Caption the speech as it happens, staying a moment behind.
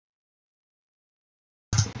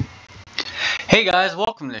Hey guys,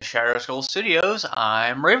 welcome to Shadow Skull Studios.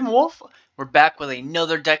 I'm Ravenwolf. We're back with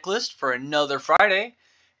another deck list for another Friday.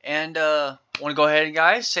 And want to go ahead and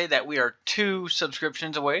guys say that we are 2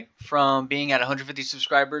 subscriptions away from being at 150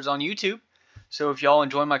 subscribers on YouTube. So if y'all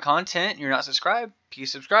enjoy my content and you're not subscribed,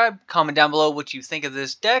 please subscribe. Comment down below what you think of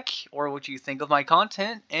this deck or what you think of my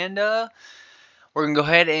content. And we're going to go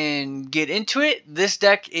ahead and get into it. This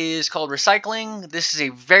deck is called Recylcing. This is a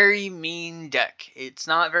very mean deck. It's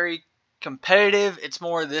not very competitive. It's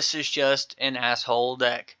more, this is just an asshole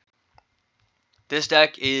deck. This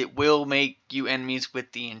deck, it will make you enemies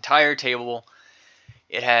with the entire table.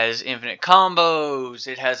 It has infinite combos.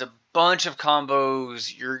 It has a bunch of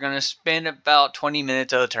combos. You're going to spend about 20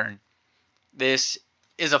 minutes a turn. This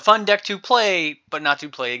is a fun deck to play, but not to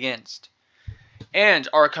play against. And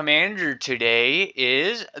our commander today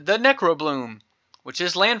is the Necrobloom, which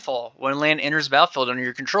is landfall. When land enters the battlefield under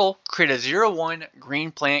your control, create a 0/1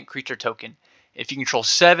 green plant creature token. If you control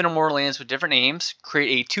 7 or more lands with different names,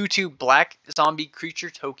 create a 2/2 black zombie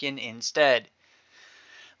creature token instead.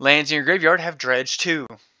 Lands in your graveyard have dredge too.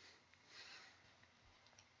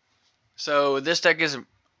 So this deck is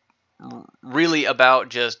really about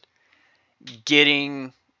just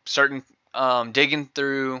getting certain, digging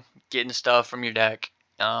through, getting stuff from your deck,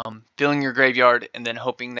 filling your graveyard, and then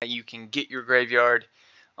hoping that you can get your graveyard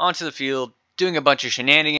onto the field, doing a bunch of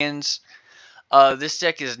shenanigans. This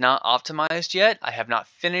deck is not optimized yet. I have not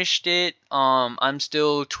finished it. I'm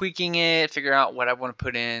still tweaking it, figuring out what I want to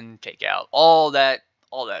put in, take out, all that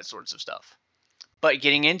sorts of stuff. But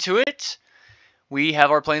getting into it, we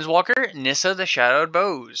have our Planeswalker, Nissa the Shadowed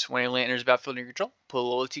Bows. When a land enters the battlefield in your control, put a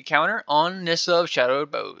loyalty counter on Nissa of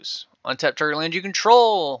Shadowed Bows. Untap target land you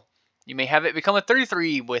control. You may have it become a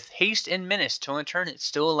 3/3 with haste and menace. Till in turn, it's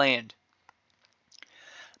still a land.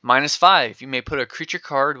 -5. You may put a creature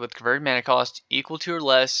card with converted mana cost equal to or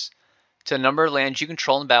less to the number of lands you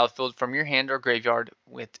control in the battlefield from your hand or graveyard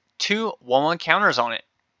with 2 1/1 counters on it.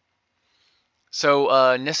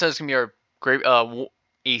 So Nissa is going to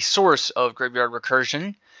be a source of graveyard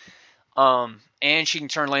recursion. And she can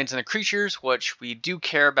turn lands into creatures, which we do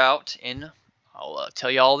care about, and I'll tell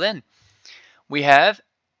you all then. We have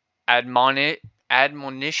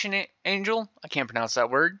Admonition Angel. I can't pronounce that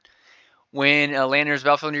word. When a land enters the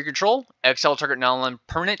battlefield under your control, exile target non-land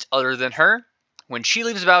permanent other than her. When she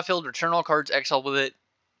leaves the battlefield, return all cards exiled with it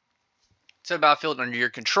to the battlefield under your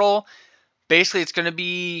control. Basically, it's going to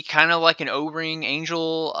be kind of like an O-Ring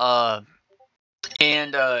Angel,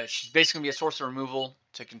 and she's basically going to be a source of removal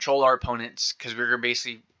to control our opponents, because we're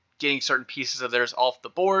basically getting certain pieces of theirs off the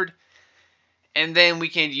board. And then we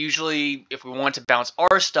can usually, if we want to bounce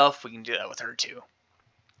our stuff, we can do that with her too.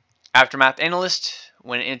 Aftermath Analyst,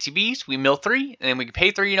 when it NTBs, we mill 3, and then we can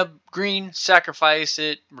pay 3 in a green, sacrifice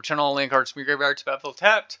it, return all land cards from your graveyard to battlefield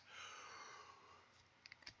tapped.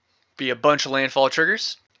 Be a bunch of landfall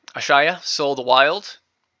triggers. Ashaya, Soul of the Wild.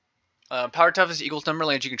 Power toughness equals number of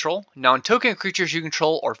lands you control. Non-token creatures you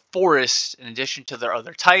control are forests in addition to their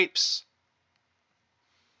other types.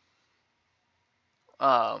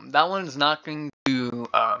 That one's not going to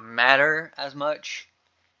matter as much.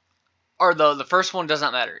 Or the first one does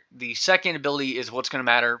not matter. The second ability is what's going to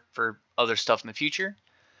matter for other stuff in the future.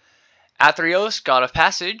 Athreos, God of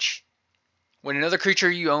Passage. When another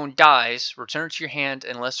creature you own dies, return it to your hand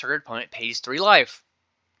unless target opponent pays 3 life.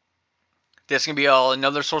 This can be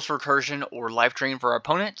another source of recursion or life drain for our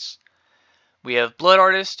opponents. We have Blood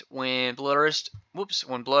Artist. When Blood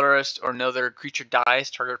Artist or another creature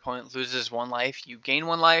dies, target opponent loses 1 life. You gain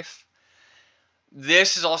 1 life.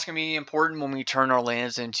 This is also going to be important when we turn our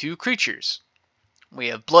lands into creatures. We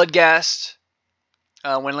have Bloodghast.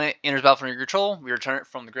 When land enters the battlefield under your control, we return it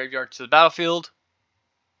from the graveyard to the battlefield.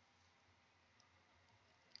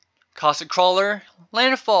 Caustic Crawler,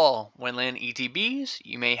 Landfall. When land ETBs,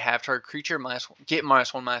 you may have target creature get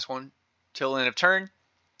 -1/-1 till end of turn.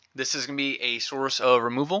 This is going to be a source of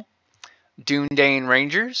removal. Dune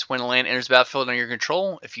Rangers. When a land enters the battlefield under your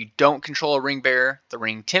control, if you don't control a ring bearer, the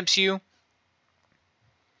ring tempts you.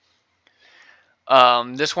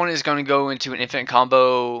 This one is going to go into an infinite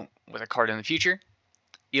combo with a card in the future.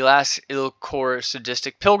 Elas Ilkor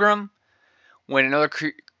Sadistic Pilgrim. When another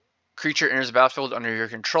creature enters the battlefield under your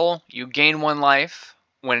control, you gain 1 life.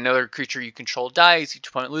 When another creature you control dies, each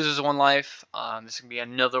opponent loses 1 life. This can be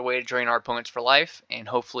another way to drain our opponents for life and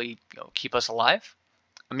hopefully keep us alive.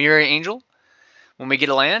 Amiria Angel. When we get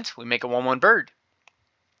a land, we make a 1/1 bird.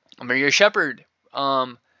 Amiria Shepherd.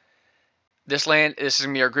 This is going to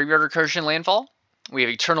be our graveyard recursion landfall. We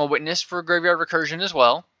have Eternal Witness for graveyard recursion as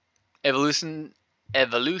well. Evolution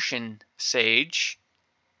Sage.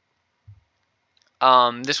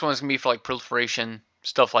 This one's going to be for like proliferation,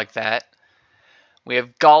 stuff like that. We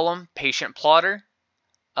have Golem, Patient Plotter.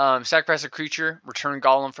 Sacrifice a creature, return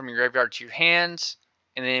Golem from your graveyard to your hands,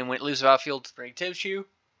 and then when it leaves the battlefield, bring tips you.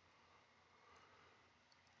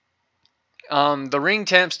 The Ring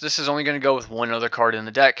Temps, this is only going to go with one other card in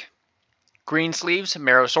the deck. Green Sleeves,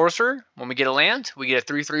 Marrow Sorcerer. When we get a land, we get a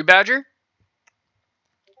 3/3 Badger.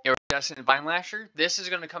 Iridescent Vine Lasher. This is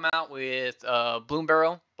going to come out with Bloom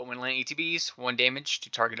Barrel, but when land ETBs, 1 damage to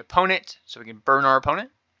target opponent, so we can burn our opponent.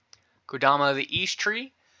 Kodama the East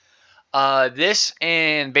Tree. This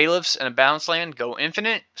and Bailiffs and a Bounce Land go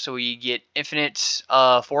infinite, so we get infinite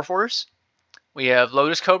 4/4s. We have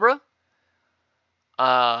Lotus Cobra.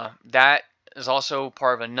 That is also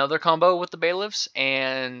part of another combo with the Bailiffs,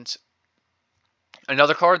 and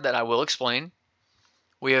another card that I will explain.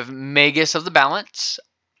 We have Magus of the Balance.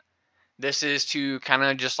 This is to kind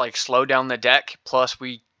of just like slow down the deck, plus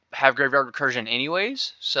we have Graveyard Recursion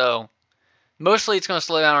anyways, so mostly it's going to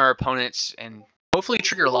slow down our opponents and hopefully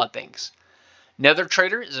trigger a lot of things. Nether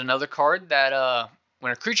Trader is another card that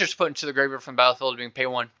when a creature is put into the graveyard from the battlefield, we can pay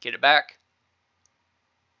 1, get it back.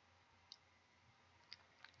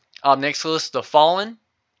 Next list, the Fallen.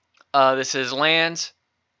 This is lands,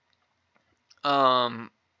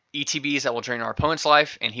 ETBs that will drain our opponent's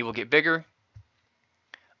life, and he will get bigger.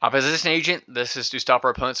 Opposition Agent, this is to stop our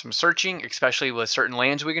opponents from searching, especially with certain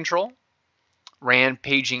lands we control.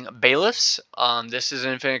 Rampaging Bailiffs. This is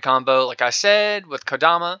an infinite combo, like I said, with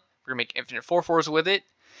Kodama. We're going to make infinite 4/4s with it.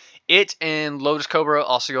 It and Lotus Cobra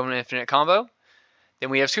also go in an infinite combo. Then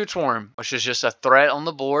we have Scoot Swarm, which is just a threat on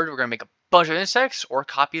the board. We're going to make a bunch of insects or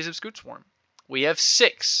copies of Scoot Swarm. We have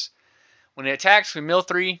 6. When it attacks, we mill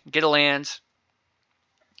 3, get a land.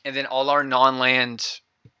 And then all our non-land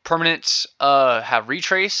permanents have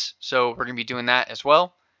Retrace, so we're going to be doing that as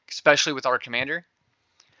well, especially with our commander.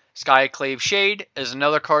 Skyclave Shade is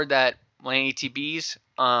another card that land ETBs,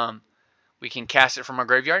 we can cast it from our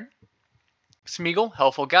graveyard. Smeagol,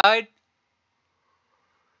 Helpful Guide.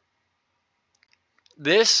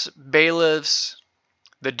 This, Bailiffs,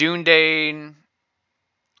 the Dune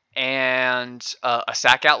and a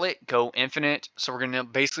Sack Outlet go infinite, so we're going to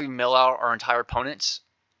basically mill out our entire opponents.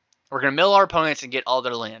 We're going to mill our opponents and get all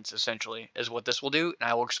their lands, essentially, is what this will do, and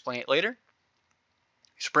I will explain it later.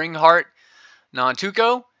 Springheart,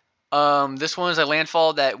 Non-Tuco. This one is a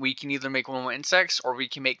landfall that we can either make 1/1 insects, or we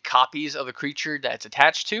can make copies of the creature that's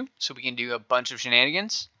attached to, so we can do a bunch of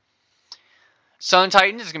shenanigans. Sun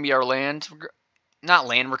Titan is going to be our land, not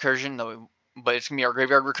land recursion, though, but it's going to be our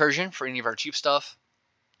graveyard recursion for any of our cheap stuff.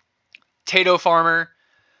 Tato Farmer.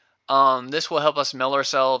 This will help us mill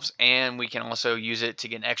ourselves, and we can also use it to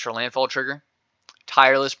get an extra landfall trigger.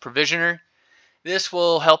 Tireless Provisioner. This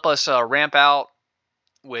will help us ramp out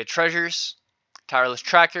with treasures. Tireless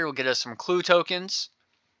Tracker will get us some clue tokens.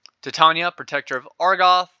 Titania, Protector of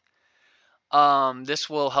Argoth. This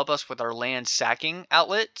will help us with our land sacking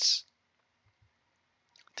outlets.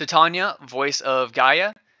 Titania, Voice of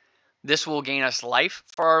Gaia. This will gain us life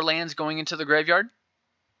for our lands going into the graveyard,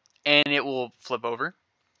 and it will flip over.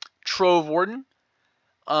 Trove Warden.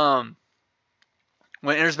 When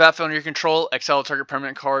it enters the battlefield under your control, exile a target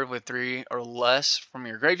permanent card with 3 or less from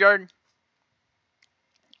your graveyard.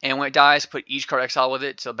 And when it dies, put each card exile with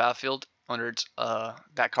it to the battlefield under its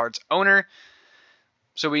that card's owner.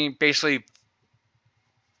 So we basically,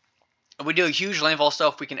 if we do a huge landfall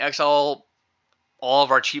stuff, we can exile all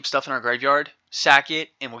of our cheap stuff in our graveyard, sack it,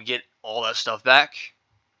 and we'll get all that stuff back.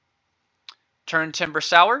 Turn Timber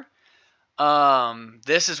Sour.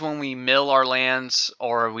 This is when we mill our lands,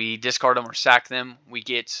 or we discard them or sack them. We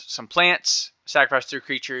get some plants, sacrifice 2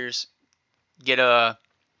 creatures, get a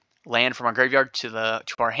land from our graveyard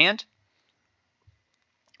to our hand.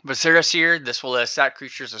 Viscera Seer, this will let us sack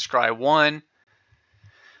creatures to scry 1.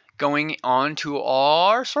 Going on to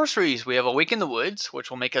our sorceries, we have Awaken the Woods, which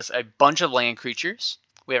will make us a bunch of land creatures.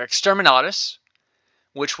 We have Exterminatus,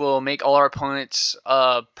 which will make all our opponents'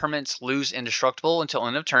 permanents lose indestructible until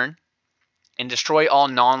end of turn, and destroy all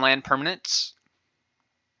non-land permanents.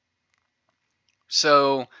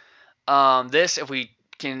 So this, if we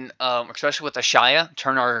can, especially with the Shia,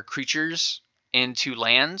 turn our creatures into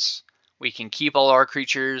lands, we can keep all our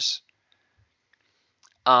creatures.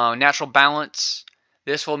 Natural Balance.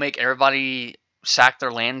 This will make everybody sack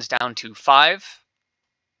their lands down to 5.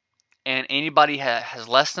 And anybody has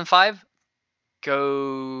less than 5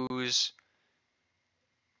 goes...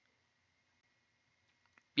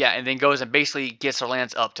 Yeah, and then goes and basically gets their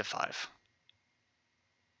lands up to 5.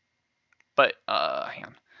 But, hang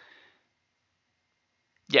on.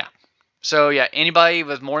 Yeah. So, yeah, anybody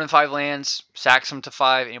with more than 5 lands sacks them to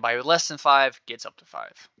 5. Anybody with less than 5 gets up to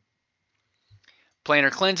 5.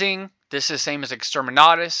 Planar Cleansing. This is the same as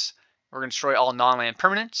Exterminatus. We're going to destroy all non-land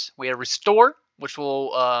permanents. We have Restore, which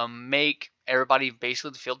will make everybody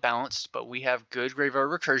basically the field balanced, but we have good graveyard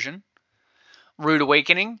recursion. Rude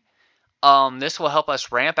Awakening. This will help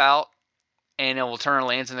us ramp out, and it will turn our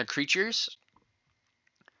lands into creatures.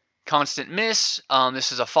 Constant Miss.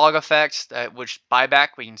 This is a fog effect that which buyback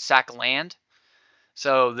we can sack land.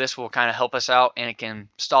 So this will kind of help us out, and it can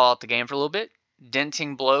stall out the game for a little bit.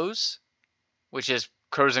 Denting Blows, which is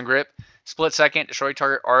Corrosion Grip. Split second, destroy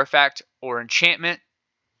target artifact or enchantment.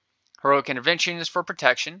 Heroic Intervention is for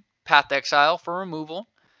protection. Path Exile for removal.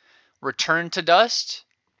 Return to Dust.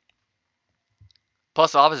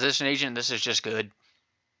 Plus Opposition Agent, this is just good.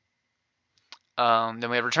 Then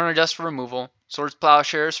we have Return to Dust for removal. Swords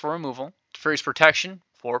Plowshares for removal. Freeze Protection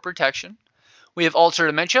for protection. We have Alter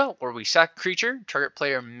Dementia, where we sack a creature. Target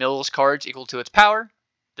player mills cards equal to its power.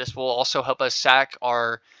 This will also help us sack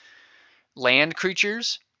our land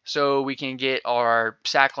creatures, so we can get our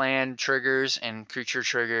sack land triggers and creature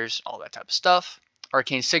triggers, all that type of stuff.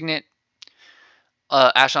 Arcane Signet.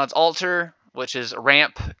 Astronaut's Altar, which is a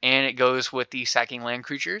ramp, and it goes with the sacking land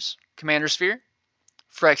creatures. Commander Sphere.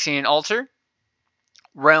 Phyrexian Altar.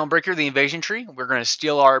 Realm Breaker, the Invasion Tree. We're going to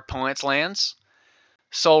steal our opponent's lands.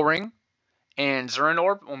 Sol Ring. And Zurin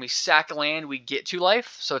Orb. When we sack a land, we get 2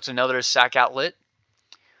 life, so it's another sack outlet.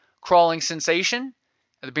 Crawling Sensation.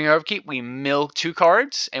 At the beginning of upkeep, we mill 2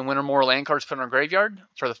 cards, and 1 or more land cards put in our graveyard.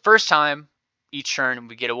 For the first time each turn,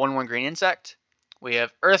 we get a 1/1 green insect. We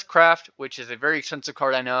have Earthcraft, which is a very expensive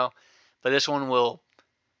card, I know, but this one will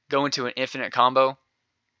go into an infinite combo.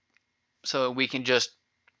 So we can just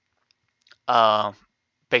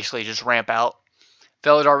basically just ramp out.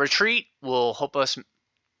 Veladar Retreat will help us,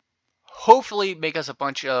 hopefully make us a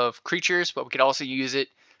bunch of creatures, but we could also use it,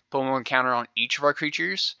 put 1 counter on each of our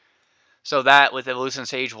creatures. So that with Evolution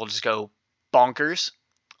Sage will just go bonkers.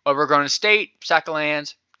 Overgrown Estate, sack a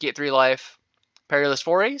land, get 3 life. Perilous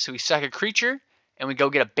Foray, so we sack a creature and we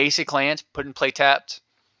go get a basic land, put in play tapped.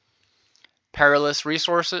 Perilous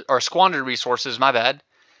Resources, or Squandered Resources, my bad.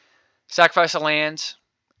 Sacrifice a land,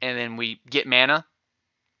 and then we get mana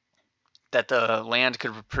that the land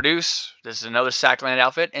could produce. This is another sack land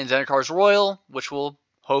outfit. And Zendikar's Royal, which will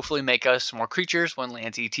hopefully make us more creatures when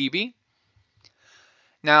lands ETB.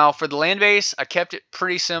 Now, for the land base, I kept it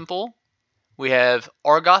pretty simple. We have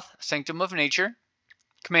Argoth, Sanctum of Nature,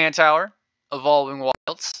 Command Tower, Evolving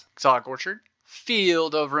Wilds, Exotic Orchard,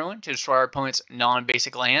 Field of Ruin to destroy our opponent's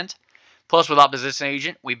non-basic land. Plus, with Opposition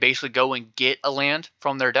Agent, we basically go and get a land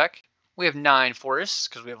from their deck. We have 9 forests,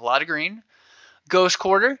 because we have a lot of green. Ghost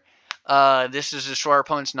Quarter. This is to destroy our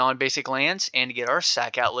opponent's non-basic lands and to get our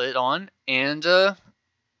sack outlet on. And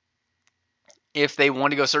if they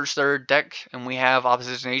want to go search their deck and we have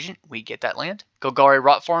Opposition Agent, we get that land. Golgari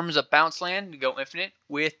Rot Farm is a bounce land to go infinite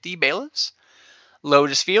with the Bailiffs.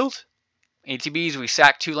 Lotus Field. ATBs, we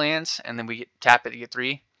sack 2 lands and then we tap it to get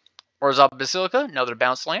 3. Orzhov Basilica, another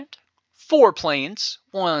bounce land. 4 plains,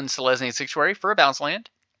 1 Selesnya Sanctuary for a bounce land.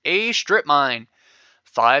 A Strip Mine.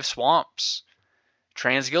 5 swamps.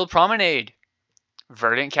 Transguild Promenade.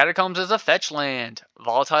 Verdant Catacombs as a fetch land.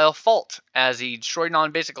 Volatile Fault as the destroyed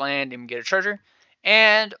non-basic land and get a treasure.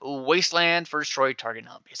 And Wasteland for destroyed target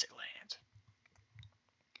non-basic land.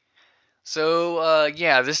 So,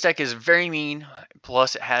 yeah, this deck is very mean.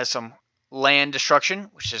 Plus, it has some land destruction,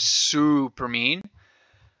 which is super mean.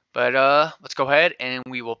 But, let's go ahead and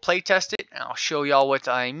we will play test it. And I'll show y'all what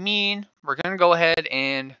I mean. We're going to go ahead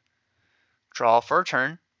and draw for a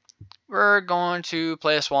turn. We're going to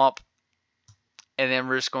play a swamp. And then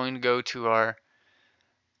we're just going to go to our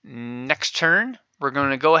next turn. We're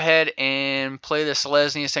going to go ahead and play the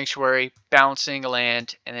Selesnya Sanctuary, bouncing a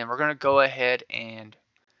land. And then we're going to go ahead and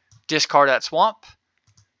discard that swamp.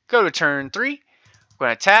 Go to turn 3. We're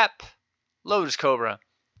going to tap Lotus Cobra.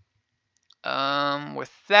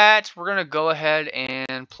 With that, we're going to go ahead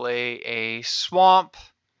and play a swamp.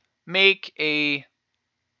 Make a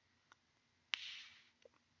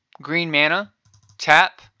green mana.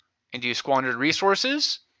 Tap. And do Squandered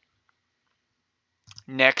Resources.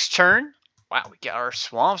 Next turn. Wow, we got our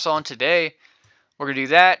swamps on today. We're going to do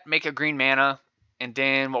that. Make a green mana. And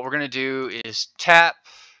then what we're going to do is tap.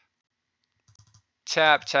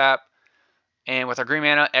 Tap, tap. And with our green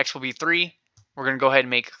mana, X will be 3. We're going to go ahead and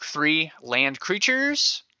make 3 land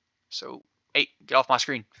creatures. So, hey, get off my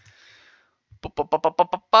screen. Do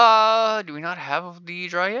we not have the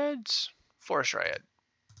Dryads? Forest Dryad.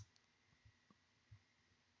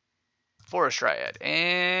 Forest Dryad, and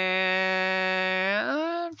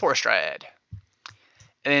Forest Dryad.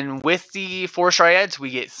 And with the Forest Dryads,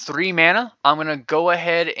 we get 3 mana. I'm going to go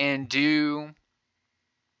ahead and do...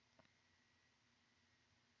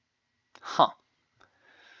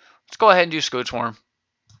 Let's go ahead and do Scode Swarm.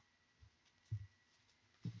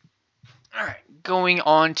 Alright, going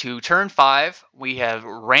on to turn 5, we have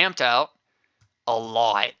ramped out a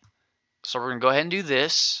lot. So we're going to go ahead and do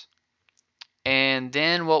this. And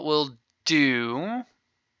then what we'll do...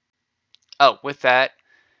 Oh, with that,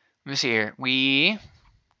 let me see here. We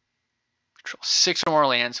control 6 or more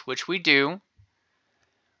lands, which we do.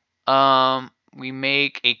 We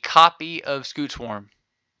make a copy of Scode Swarm.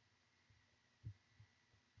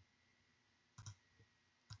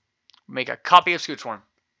 Make a copy of Scode Swarm.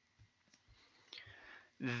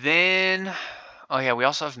 Then, oh yeah, we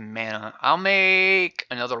also have mana. I'll make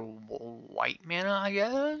another white mana, I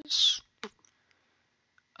guess.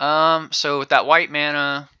 So with that white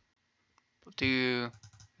mana, we'll do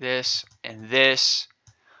this and this.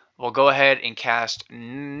 We'll go ahead and cast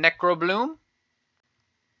Necrobloom.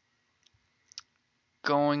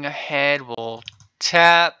 Going ahead, we'll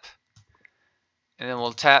tap, and then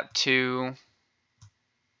we'll tap 2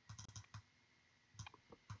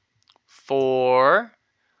 for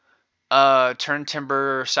Turn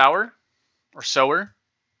Timber Sower or Sower.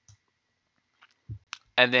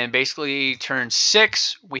 And then basically turn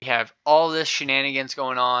 6, we have all this shenanigans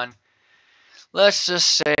going on. Let's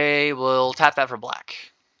just say we'll tap that for black.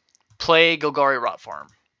 Play Golgari Rot Farm.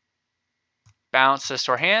 Bounce this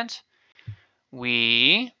to our hand.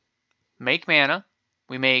 We make mana.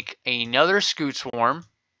 We make another Scode Swarm.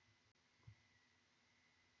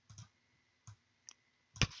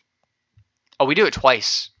 Oh, we do it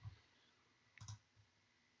twice.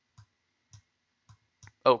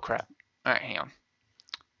 Oh, crap. Alright, hang on.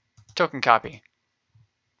 Token copy.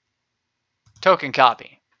 Token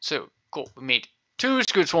copy. So, cool. We made 2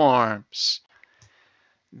 Scode Swarms.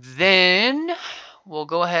 Then, we'll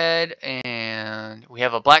go ahead and we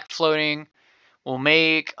have a black floating. We'll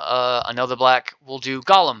make another black. We'll do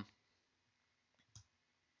Golem.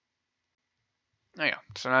 There you go.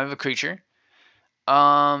 So now I have a creature.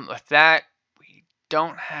 With that, we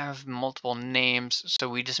don't have multiple names, so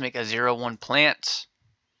we just make a 0/1 plant.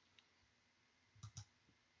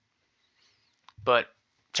 But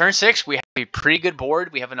turn 6, we have a pretty good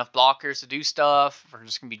board. We have enough blockers to do stuff. We're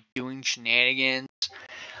just going to be doing shenanigans.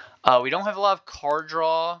 We don't have a lot of card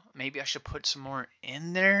draw. Maybe I should put some more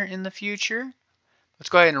in there in the future. Let's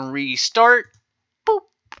go ahead and restart. Boop.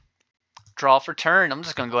 Draw for turn. I'm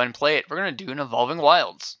just going to go ahead and play it. We're going to do an Evolving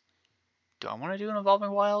Wilds. Do I want to do an Evolving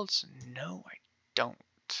Wilds? No, I don't.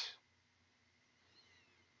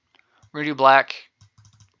 We're going to do black.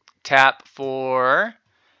 Tap for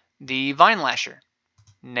the Vine Lasher.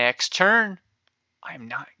 Next turn. I'm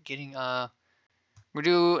not getting we'll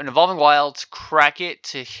do an Evolving Wilds, crack it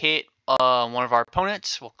to hit one of our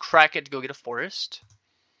opponents. We'll crack it to go get a forest.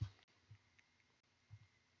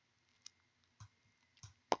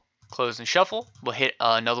 Close and shuffle. We'll hit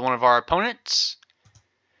another one of our opponents.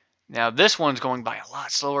 Now this one's going by a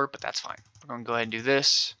lot slower, but that's fine. We're going to go ahead and do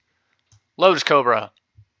this. Lotus Cobra.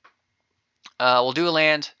 We'll do a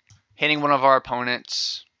land, hitting one of our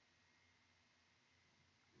opponents.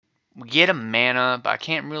 We get a mana, but I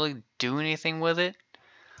can't really do anything with it.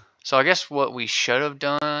 So I guess what we should have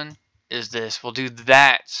done is this. We'll do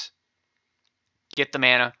that. Get the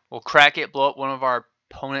mana. We'll crack it, blow up one of our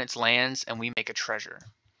opponent's lands, and we make a treasure.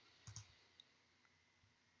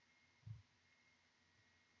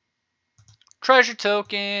 Treasure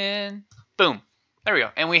token. Boom. There we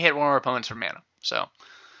go. And we hit one of our opponents for mana. So,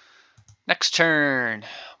 next turn.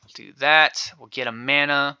 We'll do that. We'll get a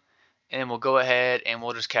mana. And we'll go ahead and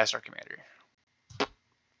we'll just cast our commander.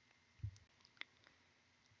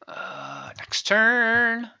 Next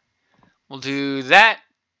turn. We'll do that.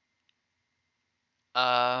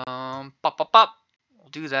 Pop, pop, pop. We'll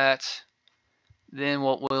do that. Then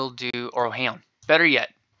what we'll do, or hang on. Better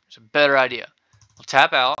yet. There's a better idea. We'll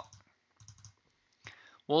tap out.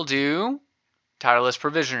 We'll do Tireless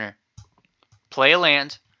Provisioner. Play a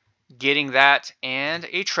land, getting that and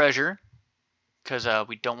a treasure, because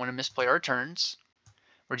we don't want to misplay our turns.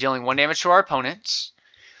 We're dealing 1 damage to our opponents.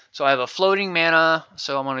 So I have a floating mana,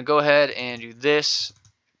 so I'm going to go ahead and do this.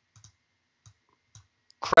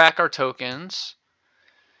 Crack our tokens.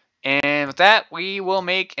 And with that, we will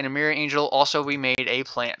make an Mirror Angel. Also, we made a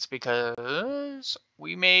plant, because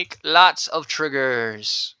we make lots of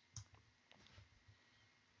triggers.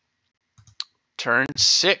 Turn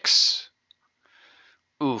 6.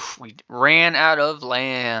 Oof, we ran out of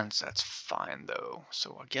lands. That's fine, though.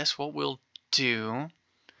 So I guess what we'll do...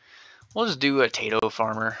 We'll just do a Tato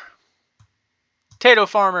Farmer. Tato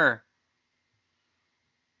Farmer!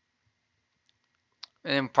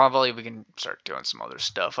 And then probably we can start doing some other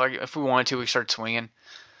stuff. Like if we wanted to, we start swinging.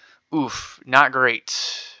 Oof, not great.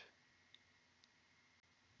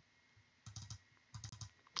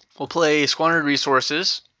 We'll play Squandered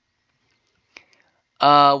Resources.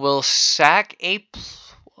 We'll sack a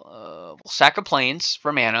plains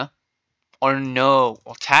for mana. Or no,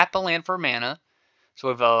 we'll tap a land for mana. So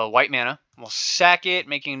we have a white mana. We'll sack it,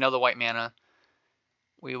 making another white mana.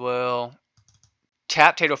 We will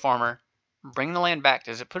tap Tato Farmer. Bring the land back.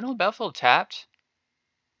 Does it put it on the battlefield tapped?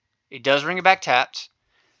 It does bring it back tapped.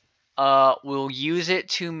 We'll use it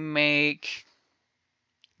to make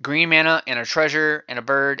green mana and a treasure and a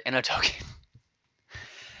bird and a token.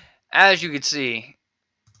 As you can see,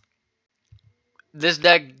 this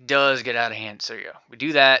deck does get out of hand. So yeah, we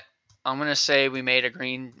do that. I'm going to say we made a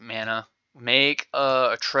green mana. Make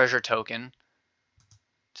a treasure token.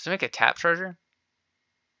 Does it make a tap treasure?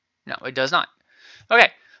 No, it does not. Okay,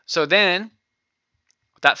 so then,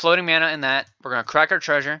 with that floating mana and that, we're going to crack our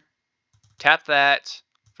treasure. Tap that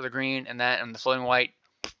for the green and that and the floating white.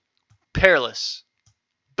 Perilous.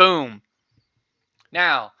 Boom.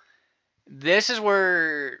 Now, this is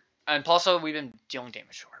where, and also we've been dealing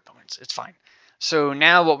damage to our opponents. It's fine. So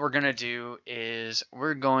now what we're going to do is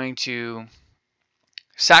we're going to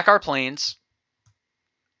sack our plains.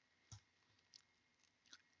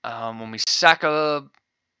 When we sack a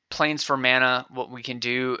plains for mana, what we can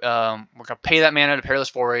do, we're going to pay that mana to Perilous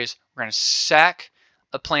Forays. We're going to sack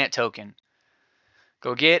a plant token.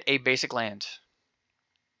 Go get a basic land.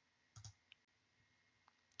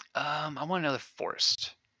 I want another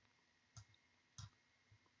forest.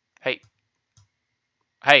 Hey.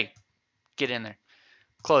 Hey. Get in there.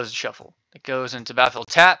 Close the shuffle. It goes into battlefield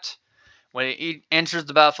tapped. When it enters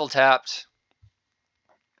the battlefield tapped,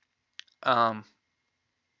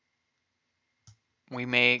 we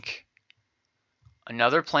make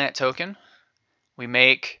another plant token. We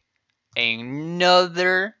make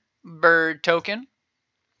another bird token.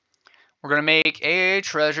 We're going to make a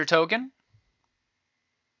treasure token.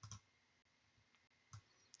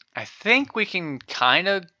 I think we can kind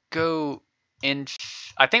of go in.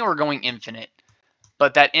 I think we're going infinite.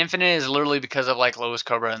 But that infinite is literally because of like Lotus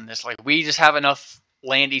Cobra and this. Like we just have enough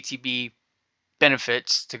land ETB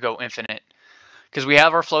benefits to go infinite. Because we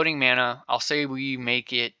have our floating mana. I'll say we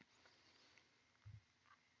make it.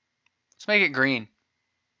 Let's make it green.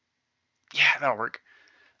 Yeah, that'll work.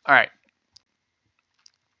 Alright.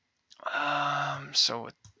 So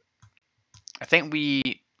I think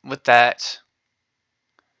with that,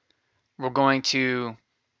 we're going to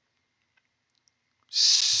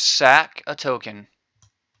sack a token.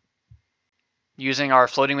 Using our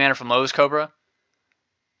floating mana from Lotus Cobra.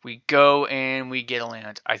 We go and we get a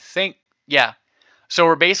land. I think, yeah. So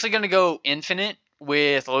we're basically going to go infinite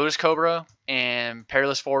with Lotus Cobra and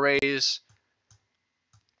Perilous Forays.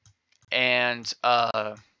 And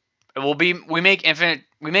we make infinite.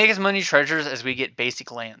 We make as many treasures as we get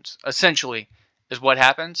basic lands. Essentially, is what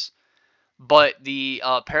happens. But the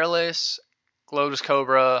Perilous, Lotus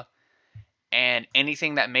Cobra, and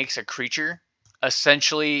anything that makes a creature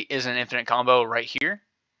essentially is an infinite combo right here.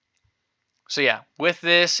 So yeah, with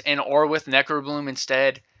this or with Necrobloom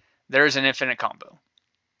instead, there's an infinite combo.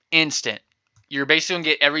 Instant. You're basically going to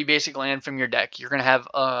get every basic land from your deck. You're going to have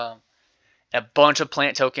a bunch of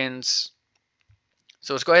plant tokens.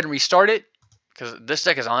 So let's go ahead and restart it, because this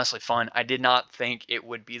deck is honestly fun. I did not think it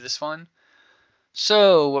would be this fun.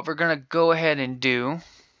 So what we're going to go ahead and do...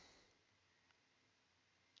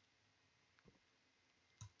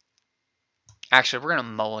 Actually, we're going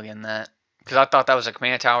to mulligan that, because I thought that was a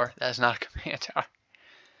command tower. That is not a command tower.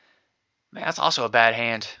 Man, that's also a bad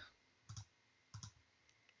hand.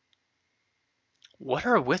 What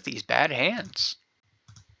are with these bad hands?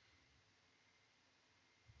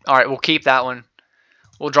 Alright, we'll keep that one.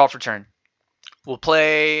 We'll draw for turn. We'll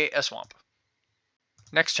play a swamp.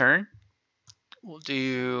 Next turn, we'll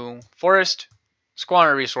do forest,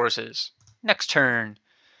 squander resources. Next turn.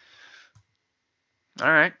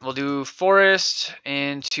 Alright, we'll do forest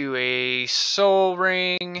into a soul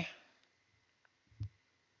ring.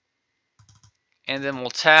 And then we'll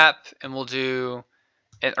tap and we'll do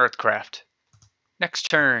an earthcraft. Next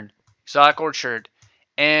turn, exotic orchard.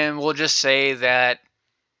 And we'll just say that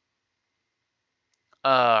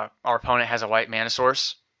our opponent has a white mana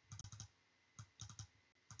source.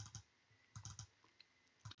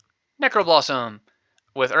 Necroblossom.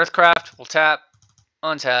 With earthcraft, we'll tap,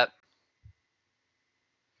 untap.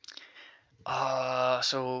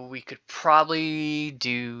 So we could probably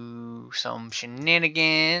do some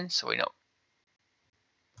shenanigans. So we know.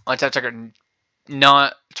 Untap target,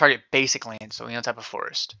 not target basic land. So we untap a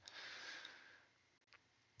forest.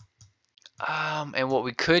 And what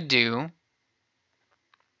we could do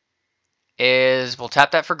is we'll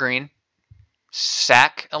tap that for green.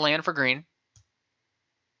 Sack a land for green.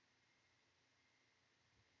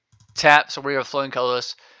 tap, so we are flowing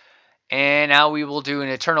colorless. And now we will do an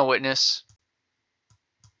Eternal Witness,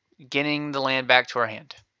 getting the land back to our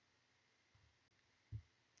hand.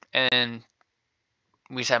 And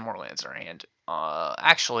we just have more lands in our hand.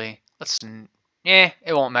 Actually, it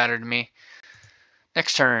won't matter to me.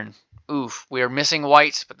 Next turn. Oof, we are missing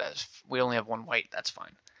whites, but we only have one white. That's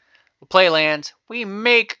fine. We'll play land. We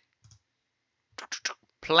make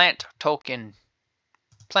plant token.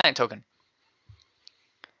 Plant token.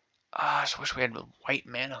 I just wish we had white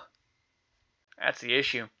mana. That's the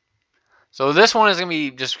issue. So this one is going to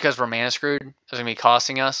be, just because we're mana screwed, it's going to be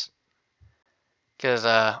costing us. Because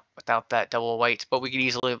without that double white. But we could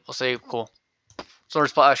easily, we'll say, cool. Sword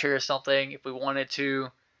Splash here or something if we wanted to.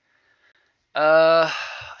 I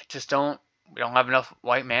just don't. We don't have enough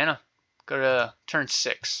white mana. Go to turn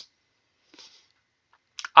 6.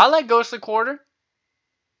 I like Ghostly Quarter.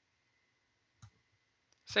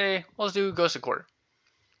 Say, let's do Ghostly Quarter.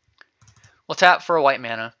 We'll tap for a white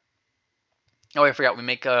mana. Oh, I forgot. We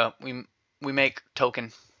make we make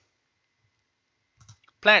token.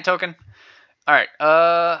 Plant token. All right.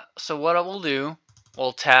 So what I will do,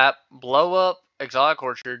 we'll tap, blow up Exotic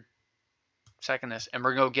Orchard. Second this, and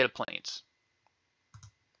we're gonna go get a Plains.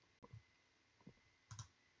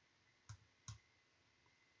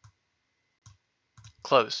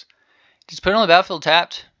 Close. Just put it on the battlefield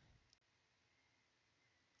tapped.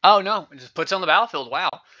 Oh no, it just puts it on the battlefield. Wow.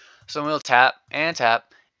 So we'll tap, and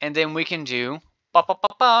then we can do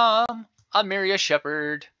Amiria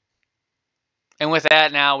Shepherd. And with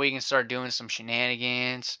that, now we can start doing some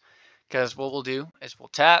shenanigans. Because what we'll do is we'll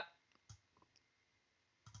tap,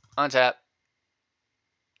 untap,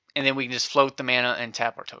 and then we can just float the mana and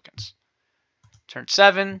tap our tokens. Turn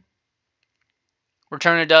 7.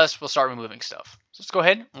 Return to Dust. We'll start removing stuff. So let's go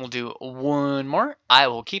ahead and we'll do one more. I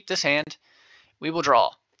will keep this hand. We will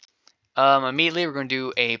draw. Immediately we're going to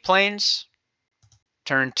do a Plains.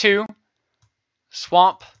 Turn 2.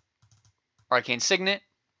 Swamp. Arcane Signet.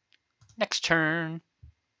 Next turn,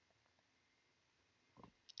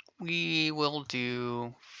 we will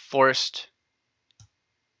do Forest.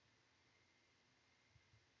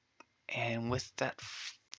 And with that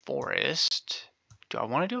Forest, do I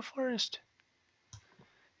want to do a Forest?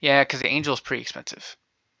 Yeah, because the Angel is pretty expensive.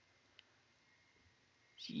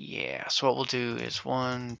 Yeah, so what we'll do is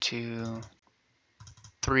 1, 2,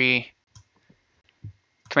 3.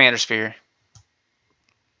 Commander Sphere.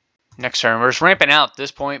 Next turn. We're just ramping out at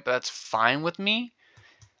this point, but that's fine with me.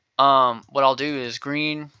 What I'll do is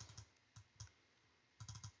green,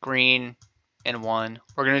 and 1.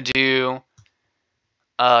 We're going to do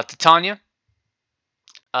Titania.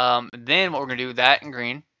 Then what we're going to do, that in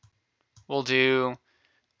green. We'll do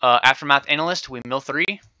Aftermath Analyst. We mill 3.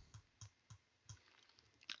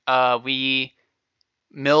 We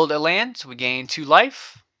milled a land, so we gain 2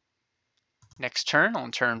 life. Next turn,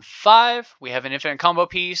 on turn 5, we have an infinite combo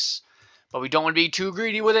piece, but we don't want to be too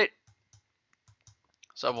greedy with it.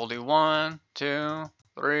 So we'll do 1, 2,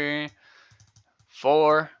 3,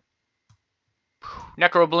 4.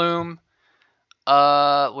 Necrobloom.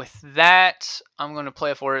 With that, I'm going to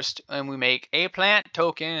play a Forest, and we make a plant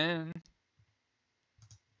token.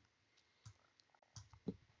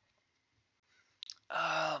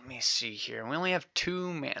 Let me see here. We only have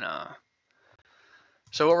 2 mana.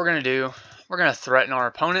 So what we're going to do, we're going to threaten our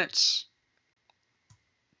opponents.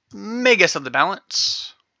 Magus of the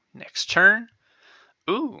Balance. Next turn.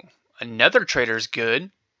 Ooh, another Trader's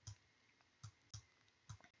good.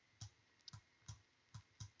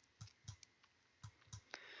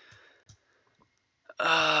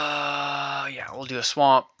 Yeah, we'll do a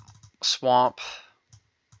Swamp.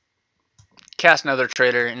 Cast another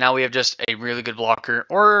Trader, and now we have just a really good blocker.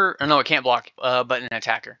 Or no, it can't block, but an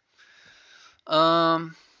attacker.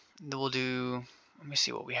 Then we'll do, let me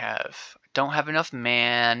see what we have. Don't have enough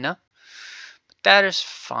mana, but that is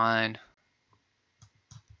fine.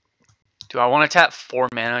 Do I want to tap 4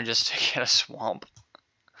 mana just to get a Swamp?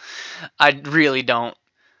 I really don't.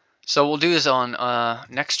 So we'll do this on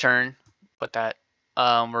next turn. Put that.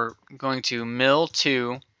 We're going to mill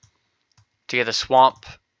 2 to get a Swamp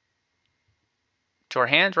to our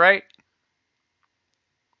hand, right?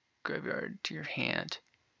 Graveyard to your hand.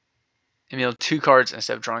 And mill 2 cards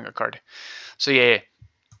instead of drawing a card. So yeah.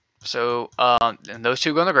 So and those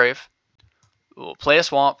 2 go in the grave. We'll play a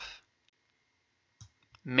Swamp,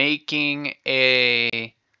 making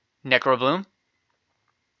a Necrobloom.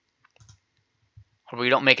 Or we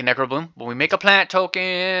don't make a Necrobloom, but we make a plant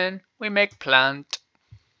token. We make plant.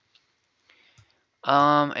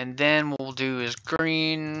 And then what we'll do is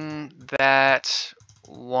green that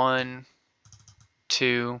 1,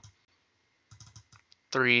 2,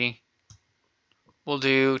 3, We'll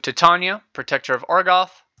do Titania, Protector of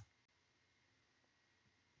Argoth.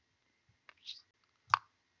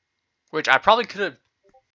 Which I probably could have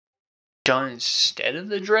done instead of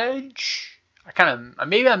the Dredge.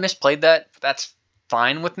 Maybe I misplayed that. But that's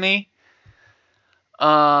fine with me.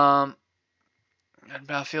 Battlefield,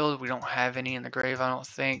 we don't have any in the grave, I don't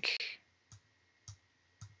think.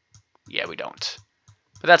 Yeah, we don't.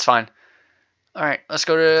 But that's fine. Alright, let's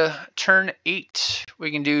go to turn 8.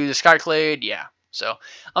 We can do the Skyclade, yeah. So,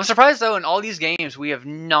 I'm surprised though, in all these games, we have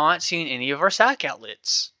not seen any of our sack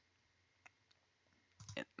outlets.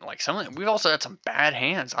 Like we've also had some bad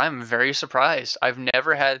hands. I'm very surprised. I've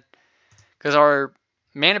never had, because our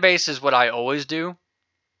mana base is what I always do.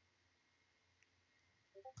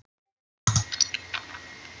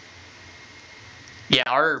 Yeah,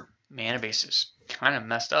 our mana base is kind of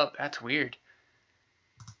messed up. That's weird.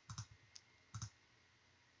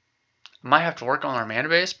 I might have to work on our mana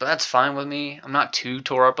base, but that's fine with me. I'm not too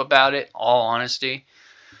tore up about it, all honesty.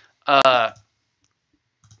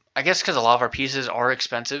 I guess because a lot of our pieces are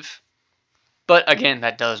expensive. But again,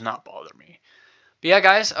 that does not bother me. But yeah,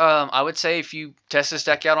 guys, I would say if you test this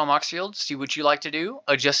deck out on Moxfield, see what you like to do,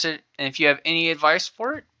 adjust it, and if you have any advice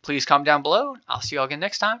for it, please comment down below. I'll see you all again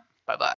next time. Bye-bye.